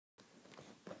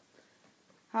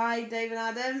Hi, Dave and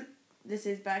Adam. This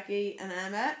is Becky and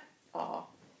Emma. Oh.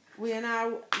 We are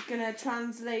now going to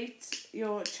translate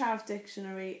your Chav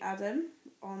dictionary, Adam,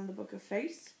 on the Book of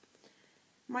Face.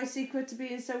 My secret to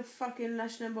being so fucking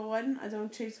lush, number one, I don't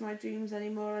chase my dreams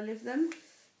anymore, I live them.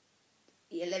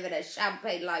 You're living a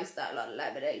champagne lifestyle on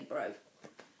lemonade, bro.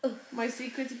 My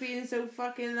secret to being so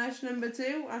fucking lush, number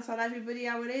two, I tell everybody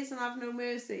how it is and have no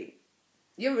mercy.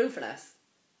 You're ruthless.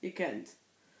 You cunt.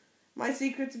 My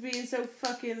secret to being so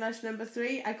fucking lush, number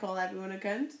three, I call everyone a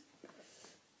cunt.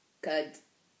 Good.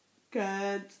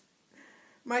 Cunt.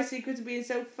 My secret to being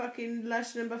so fucking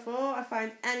lush, number four, I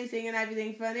find anything and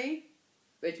everything funny.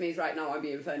 Which means right now I'm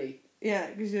being funny.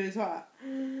 Yeah, because you're a twat.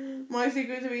 My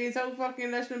secret to being so fucking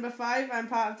lush, number five, I'm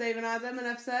part of Dave and Adam, and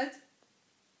I've said...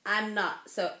 I'm not,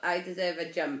 so I deserve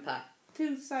a jumper.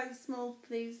 2 sizes small,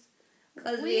 please.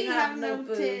 Because we have no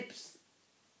boobs. tips.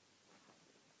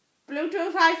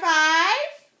 Bluetooth high five!